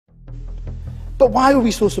But why are we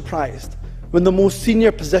so surprised when the most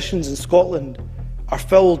senior positions in Scotland are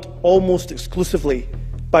filled almost exclusively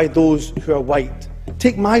by those who are white?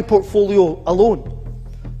 Take my portfolio alone.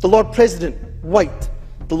 The Lord President, white.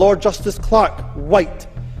 The Lord Justice Clerk, white.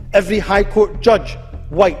 Every High Court judge,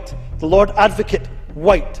 white. The Lord Advocate,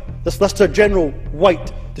 white. The Solicitor General,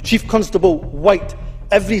 white. The Chief Constable, white.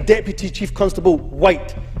 Every Deputy Chief Constable,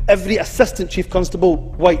 white. Every Assistant Chief Constable,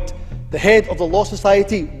 white. The Head of the Law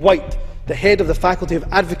Society, white. The Head of the Faculty of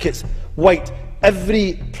Advocates, white.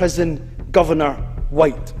 Every Prison Governor,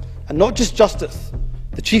 white. And not just Justice.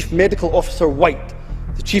 The Chief Medical Officer, white.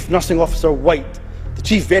 The Chief Nursing Officer, white. The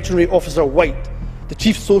Chief Veterinary Officer, white. The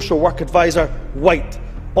Chief Social Work Advisor, white.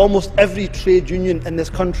 Almost every trade union in this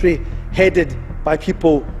country headed by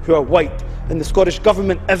people who are white. In the Scottish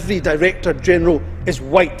Government, every Director General is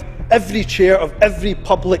white. Every chair of every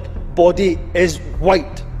public body is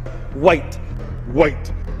white. White.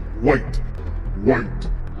 White. White. White.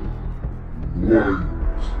 White.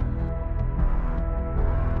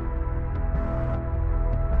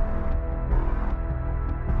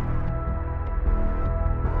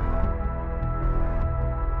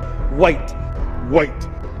 White. White.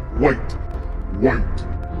 White. White.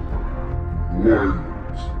 White.